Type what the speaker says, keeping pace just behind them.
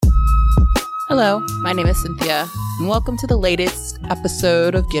Hello, my name is Cynthia, and welcome to the latest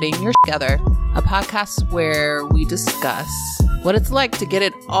episode of Getting Your Together, a podcast where we discuss what it's like to get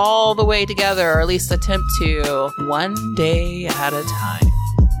it all the way together, or at least attempt to, one day at a time.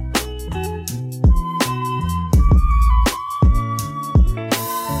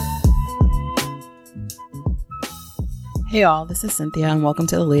 Hey y'all, this is Cynthia, and welcome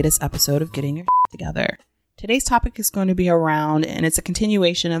to the latest episode of Getting Your Together. Today's topic is going to be around, and it's a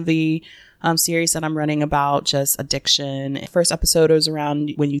continuation of the series that I'm running about just addiction. First episode was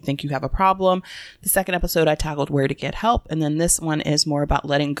around when you think you have a problem. The second episode, I tackled where to get help. And then this one is more about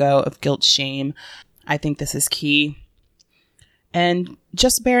letting go of guilt, shame. I think this is key. And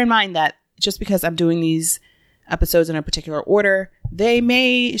just bear in mind that just because I'm doing these episodes in a particular order, they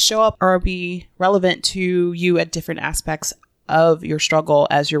may show up or be relevant to you at different aspects of your struggle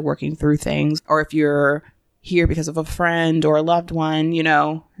as you're working through things. Or if you're here because of a friend or a loved one, you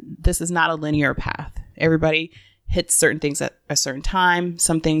know, this is not a linear path. Everybody hits certain things at a certain time.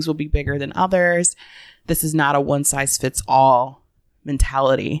 Some things will be bigger than others. This is not a one size fits all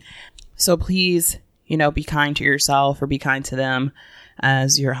mentality. So please, you know, be kind to yourself or be kind to them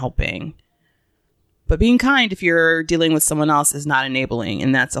as you're helping. But being kind if you're dealing with someone else is not enabling,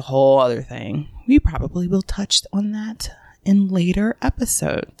 and that's a whole other thing. We probably will touch on that in later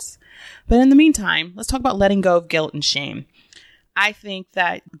episodes. But in the meantime, let's talk about letting go of guilt and shame. I think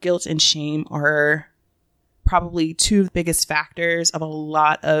that guilt and shame are probably two biggest factors of a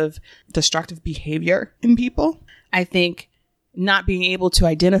lot of destructive behavior in people. I think not being able to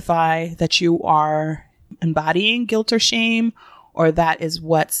identify that you are embodying guilt or shame, or that is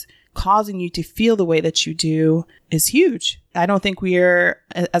what's causing you to feel the way that you do, is huge. I don't think we're,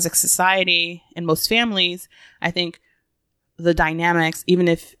 as a society and most families, I think the dynamics,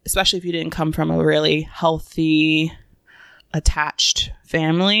 especially if you didn't come from a really healthy, attached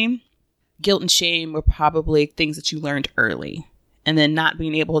family, guilt and shame were probably things that you learned early. And then not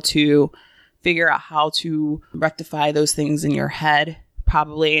being able to figure out how to rectify those things in your head,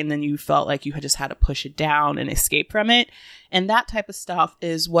 probably. And then you felt like you just had to push it down and escape from it. And that type of stuff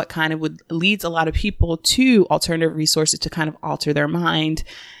is what kind of leads a lot of people to alternative resources to kind of alter their mind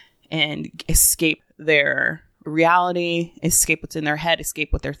and escape their reality, escape what's in their head,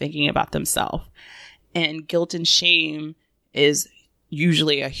 escape what they're thinking about themselves. And guilt and shame is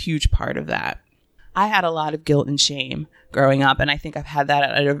usually a huge part of that. I had a lot of guilt and shame growing up, and I think I've had that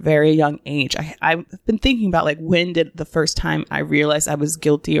at a very young age. I've been thinking about when did the first time I realized I was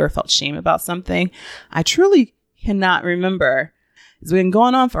guilty or felt shame about something. I truly cannot remember. It's been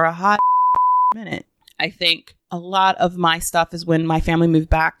going on for a hot minute. I think a lot of my stuff is when my family moved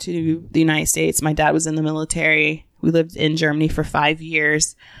back to the United States. My dad was in the military. We lived in Germany for 5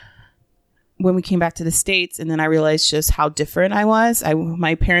 years. When we came back to the States, and then I realized just how different I was.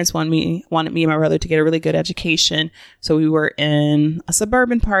 My parents wanted me and my brother to get a really good education. So we were in a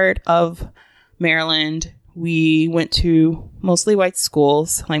suburban part of Maryland. We went to mostly white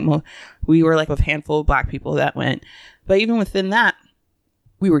schools. We were a handful of Black people that went. But even within that,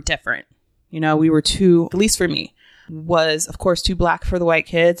 we were different. You know, we were at least for me, was of course too Black for the white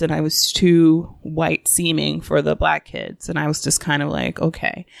kids, and I was too white seeming for the Black kids. And I was just kind of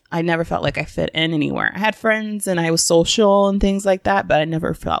okay. I never felt like I fit in anywhere. I had friends and I was social and things like that, but I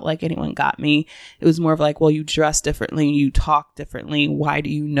never felt like anyone got me. It was more of well, you dress differently, you talk differently. Why do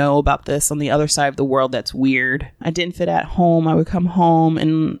you know about this on the other side of the world? That's weird. I didn't fit at home. I would come home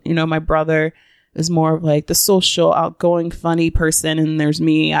and, my brother is more of the social, outgoing, funny person. And there's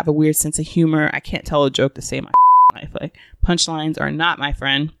me. I have a weird sense of humor. I can't tell a joke to save my life. Punchlines are not my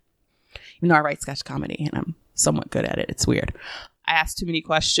friend. Even though I write sketch comedy and I'm somewhat good at it. It's weird. I asked too many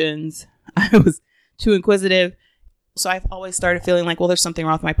questions. I was too inquisitive. So I've always started feeling there's something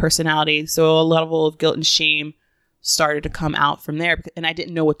wrong with my personality. So a level of guilt and shame started to come out from there, and I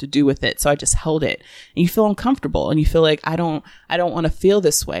didn't know what to do with it. So I just held it, and you feel uncomfortable and you feel I don't want to feel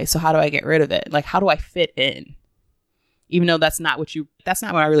this way. So how do I get rid of it? How do I fit in? Even though that's not what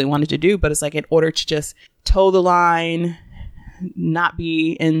I really wanted to do, but it's in order to just toe the line, not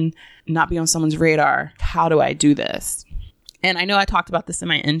be on someone's radar. How do I do this? And I know I talked about this in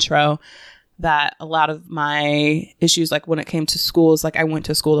my intro, that a lot of my issues, when it came to schools, I went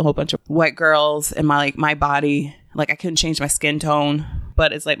to school with a whole bunch of white girls, and my body, I couldn't change my skin tone,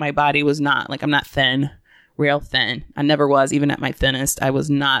 but it's my body was not, I'm not thin, real thin. I never was. Even at my thinnest, I was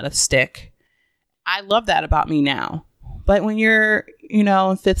not a stick. I love that about me now. But when you're, in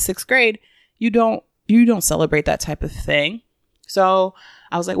 5th, 6th grade, you don't celebrate that type of thing. So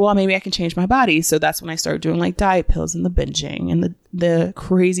I was well, maybe I can change my body. So that's when I started doing diet pills and the binging and the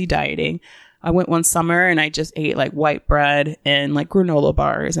crazy dieting. I went one summer and I just ate like white bread and like granola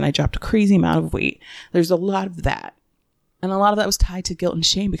bars, and I dropped a crazy amount of weight. There's a lot of that. And a lot of that was tied to guilt and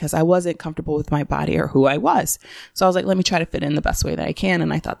shame because I wasn't comfortable with my body or who I was. So I was like, let me try to fit in the best way that I can.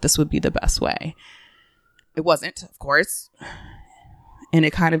 And I thought this would be the best way. It wasn't, of course. And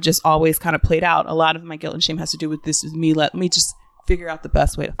it kind of just always kind of played out. A lot of my guilt and shame has to do with this, with me. Let me just figure out the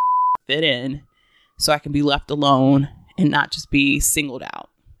best way to fit in so I can be left alone and not just be singled out.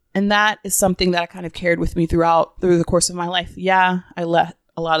 And that is something that I kind of carried with me through the course of my life. Yeah, I let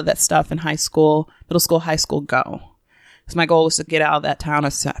a lot of that stuff in high school, middle school, high school go. So my goal was to get out of that town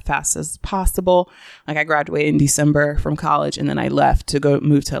as fast as possible. Like I graduated in December from college, and then I left to go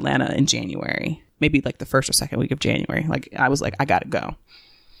move to Atlanta in January, maybe like the first or second week of January. Like I was like, I got to go.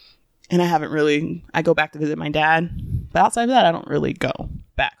 And I go back to visit my dad, but outside of that, I don't really go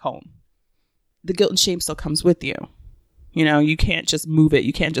back home. The guilt and shame still comes with you. You know, you can't just move it.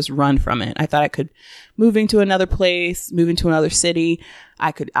 You can't just run from it. I thought I could moving to another place, moving to another city,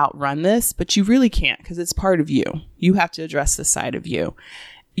 I could outrun this, but you really can't because it's part of you. You have to address this side of you.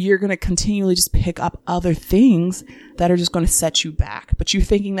 You're going to continually just pick up other things that are just going to set you back, but you're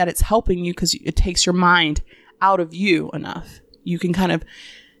thinking that it's helping you because it takes your mind out of you enough. You can kind of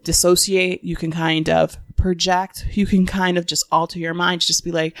dissociate. You can kind of project. You can kind of just alter your mind. Just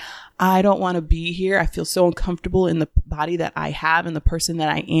be like, I don't want to be here. I feel so uncomfortable in the body that I have and the person that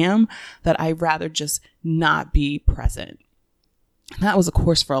I am that I'd rather just not be present. And that was a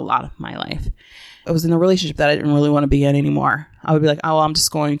course for a lot of my life. I was in a relationship that I didn't really want to be in anymore. I would be like, oh, I'm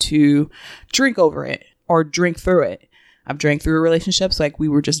just going to drink over it or drink through it. I've drank through relationships. Like we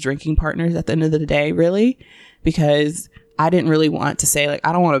were just drinking partners at the end of the day, really, because I didn't really want to say like,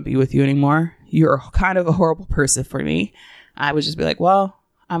 I don't want to be with you anymore. You're kind of a horrible person for me. I would just be like, well,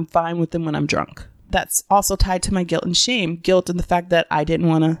 I'm fine with them when I'm drunk. That's also tied to my guilt and shame. Guilt and the fact that I didn't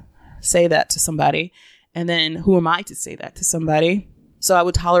want to say that to somebody. And then who am I to say that to somebody? So I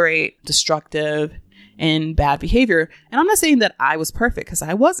would tolerate destructive and bad behavior. And I'm not saying that I was perfect because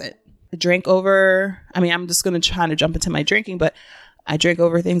I wasn't. I drank over. I'm just going to try to jump into my drinking, but I drank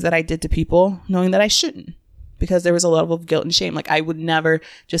over things that I did to people knowing that I shouldn't because there was a level of guilt and shame. Like I would never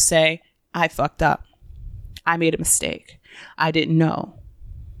just say, I fucked up. I made a mistake. I didn't know.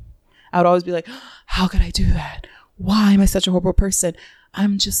 I would always be like, how could I do that? Why am I such a horrible person?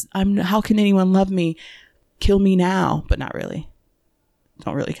 How can anyone love me? Kill me now, but not really.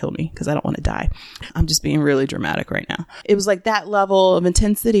 Don't really kill me because I don't want to die. I'm just being really dramatic right now. It was like that level of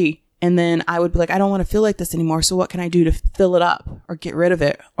intensity. And then I would be like, I don't want to feel like this anymore. So what can I do to fill it up or get rid of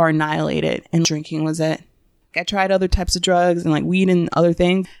it or annihilate it? And drinking was it. I tried other types of drugs and like weed and other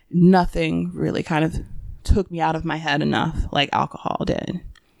things. Nothing really kind of took me out of my head enough like alcohol did.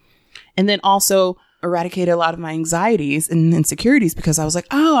 And then also eradicated a lot of my anxieties and insecurities because I was like,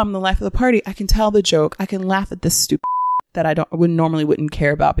 oh, I'm the life of the party. I can tell the joke. I can laugh at this stupid that I wouldn't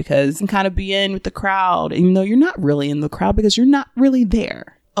care about because I can kind of be in with the crowd, even though you're not really in the crowd because you're not really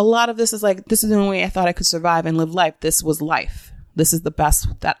there. A lot of this is like, this is the only way I thought I could survive and live life. This was life. This is the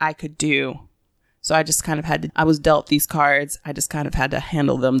best that I could do. So I just kind of I was dealt these cards. I just kind of had to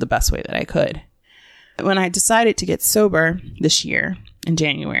handle them the best way that I could. When I decided to get sober this year in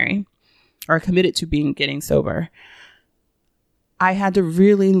January, or committed to getting sober, I had to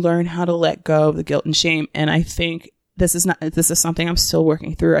really learn how to let go of the guilt and shame. And I think this is something I'm still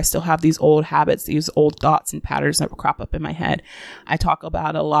working through. I still have these old habits, these old thoughts and patterns that will crop up in my head. I talk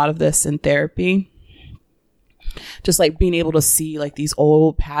about a lot of this in therapy. Just like being able to see like these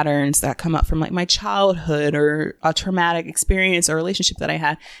old patterns that come up from like my childhood or a traumatic experience or relationship that I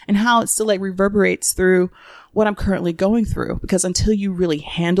had and how it still like reverberates through what I'm currently going through. Because until you really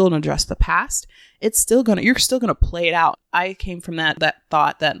handle and address the past, you're still going to play it out. I came from that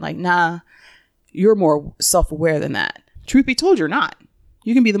thought that like, nah, you're more self-aware than that. Truth be told, you're not.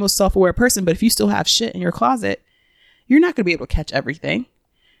 You can be the most self-aware person, but if you still have shit in your closet, you're not going to be able to catch everything.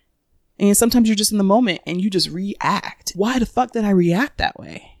 And sometimes you're just in the moment and you just react. Why the fuck did I react that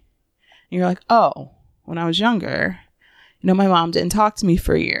way? And you're like, oh, when I was younger, my mom didn't talk to me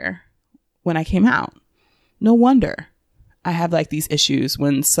for a year when I came out. No wonder I have like these issues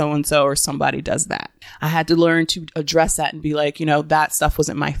when so-and-so or somebody does that. I had to learn to address that and be like, that stuff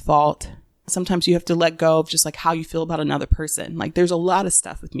wasn't my fault. Sometimes you have to let go of just like how you feel about another person. Like there's a lot of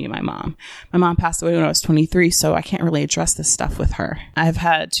stuff with me and my mom. My mom passed away when I was 23, so I can't really address this stuff with her. I've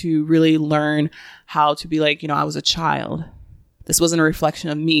had to really learn how to be like, I was a child. This wasn't a reflection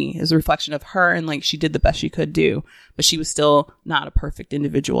of me. It was a reflection of her, and like she did the best she could do, but she was still not a perfect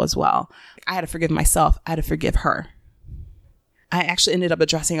individual as well. I had to forgive myself. I had to forgive her. I actually ended up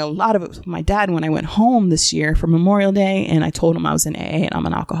addressing a lot of it with my dad when I went home this year for Memorial Day, and I told him I was in AA and I'm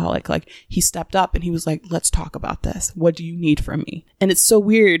an alcoholic. Like, he stepped up and he was like, let's talk about this. What do you need from me? And it's so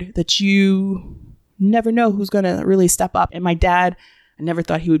weird that you never know who's going to really step up. And my dad, I never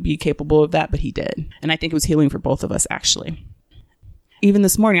thought he would be capable of that, but he did. And I think it was healing for both of us, actually. Even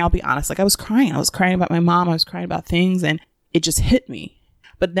this morning, I'll be honest, like I was crying. I was crying about my mom. I was crying about things, and it just hit me.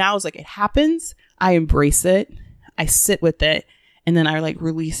 But now it's like, it happens. I embrace it. I sit with it. And then I like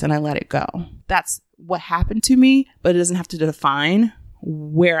release and I let it go. That's what happened to me, but it doesn't have to define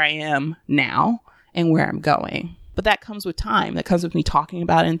where I am now and where I'm going. But that comes with time. That comes with me talking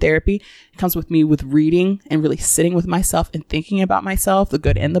about it in therapy. It comes with me with reading and really sitting with myself and thinking about myself, the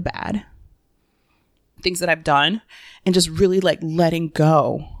good and the bad, things that I've done, and just really like letting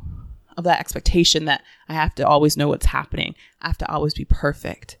go of that expectation that I have to always know what's happening. I have to always be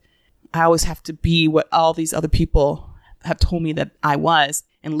perfect. I always have to be what all these other people have told me that I was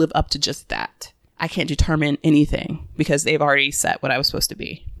and live up to just that. I can't determine anything because they've already set what I was supposed to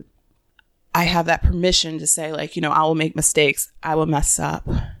be. I have that permission to say, like, you know, I will make mistakes. I will mess up,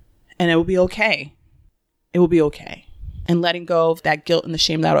 and it will be okay. It will be okay. And letting go of that guilt and the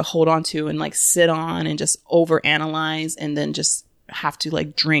shame that I would hold on to and like sit on and just overanalyze and then just have to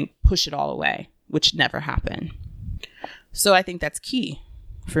like push it all away, which never happened. So I think that's key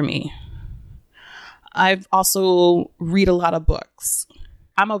for me. I've also read a lot of books.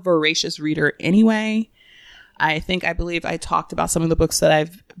 I'm a voracious reader anyway. I believe I talked about some of the books that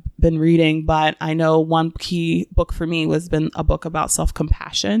I've been reading, but I know one key book for me was been a book about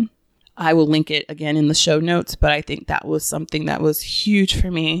self-compassion. I will link it again in the show notes, but I think that was something that was huge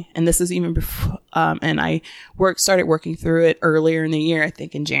for me. And this is even before, and I started working through it earlier in the year, I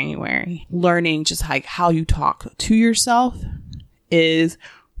think in January. Learning just like how you talk to yourself is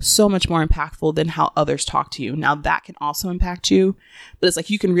so much more impactful than how others talk to you. Now that can also impact you, but it's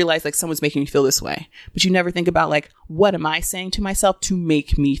like you can realize like someone's making me feel this way, but you never think about like, what am I saying to myself to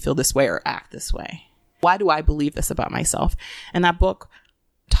make me feel this way or act this way? Why do I believe this about myself? And that book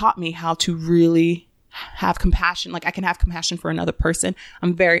taught me how to really have compassion. Like I can have compassion for another person.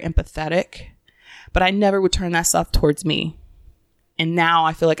 I'm very empathetic, but I never would turn that stuff towards me. And now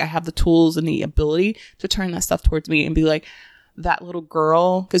I feel like I have the tools and the ability to turn that stuff towards me and be like, that little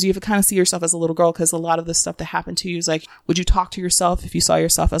girl, because you have to kind of see yourself as a little girl, because a lot of the stuff that happened to you is like, would you talk to yourself if you saw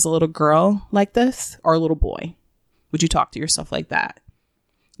yourself as a little girl like this or a little boy? Would you talk to yourself like that?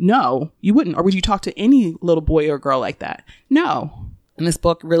 No, you wouldn't. Or would you talk to any little boy or girl like that? No. And this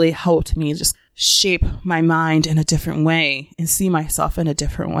book really helped me just shape my mind in a different way and see myself in a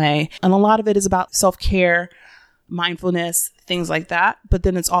different way. And a lot of it is about self-care, mindfulness, things like that. But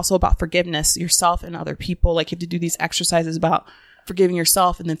then it's also about forgiveness, yourself and other people. Like you have to do these exercises about forgiving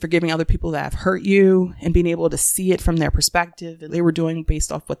yourself and then forgiving other people that have hurt you and being able to see it from their perspective. And they were doing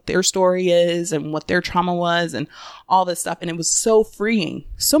based off what their story is and what their trauma was and all this stuff. And it was so freeing.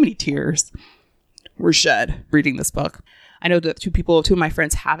 So many tears were shed reading this book. I know that two of my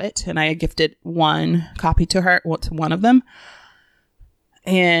friends have it, and I gifted one copy to one of them.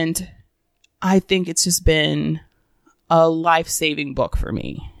 And I think it's just been a life-saving book for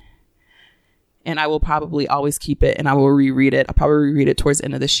me. And I will probably always keep it, and I will reread it. I'll probably reread it towards the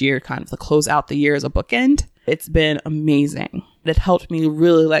end of this year, kind of to close out the year as a bookend. It's been amazing. It helped me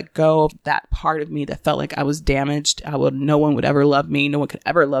really let go of that part of me that felt like I was damaged. No one would ever love me. No one could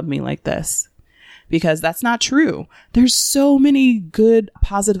ever love me like this. Because that's not true. There's so many good,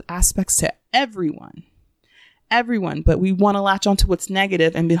 positive aspects to everyone, but we want to latch onto what's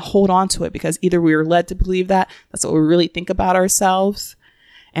negative and hold on to it because either we were led to believe that's what we really think about ourselves,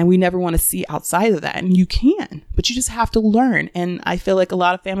 and we never want to see outside of that. And you can, but you just have to learn. And I feel like a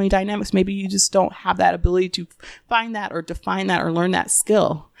lot of family dynamics, maybe you just don't have that ability to find that or define that or learn that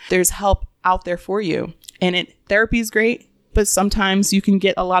skill. There's help out there for you, and therapy is great. But sometimes you can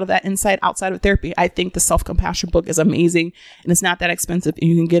get a lot of that insight outside of therapy. I think the self-compassion book is amazing, and it's not that expensive.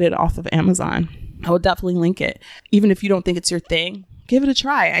 You can get it off of Amazon. I will definitely link it. Even if you don't think it's your thing, give it a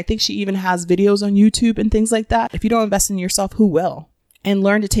try. I think she even has videos on YouTube and things like that. If you don't invest in yourself, who will? And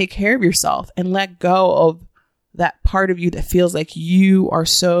learn to take care of yourself and let go of that part of you that feels like you are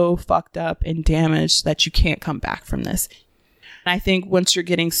so fucked up and damaged that you can't come back from this. And I think once you're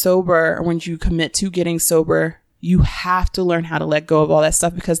getting sober, or when you commit to getting sober, you have to learn how to let go of all that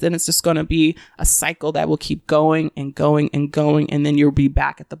stuff, because then it's just going to be a cycle that will keep going and going and going. And then you'll be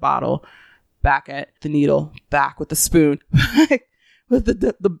back at the bottle, back at the needle, back with the spoon, with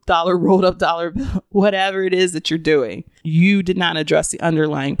the dollar rolled up dollar bill, whatever it is that you're doing. You did not address the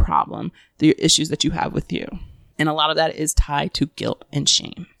underlying problem, the issues that you have with you. And a lot of that is tied to guilt and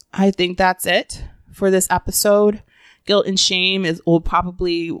shame. I think that's it for this episode. Guilt and shame will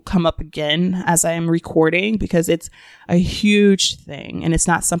probably come up again as I am recording because it's a huge thing and it's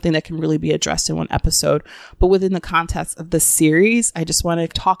not something that can really be addressed in one episode. But within the context of this series, I just want to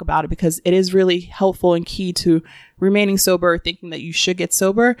talk about it because it is really helpful and key to remaining sober, thinking that you should get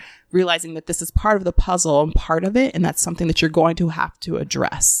sober, realizing that this is part of the puzzle and part of it. And that's something that you're going to have to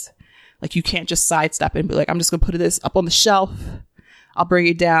address. Like you can't just sidestep and be like, I'm just going to put this up on the shelf. I'll bring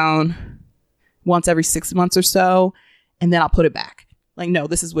it down once every 6 months or so, and then I'll put it back. Like, no,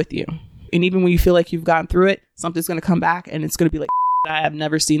 this is with you. And even when you feel like you've gotten through it, something's going to come back and it's going to be like, I have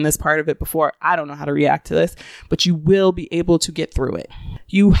never seen this part of it before. I don't know how to react to this, but you will be able to get through it.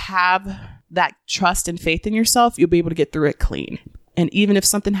 You have that trust and faith in yourself. You'll be able to get through it clean. And even if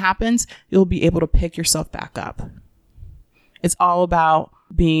something happens, you'll be able to pick yourself back up. It's all about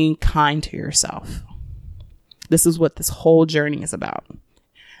being kind to yourself. This is what this whole journey is about.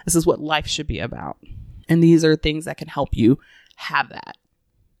 This is what life should be about. And these are things that can help you have that.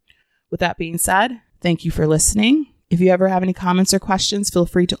 With that being said, thank you for listening. If you ever have any comments or questions, feel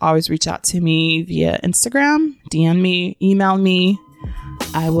free to always reach out to me via Instagram, DM me, email me.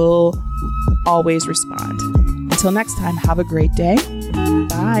 I will always respond. Until next time, have a great day.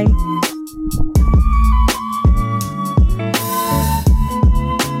 Bye.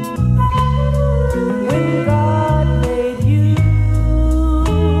 When God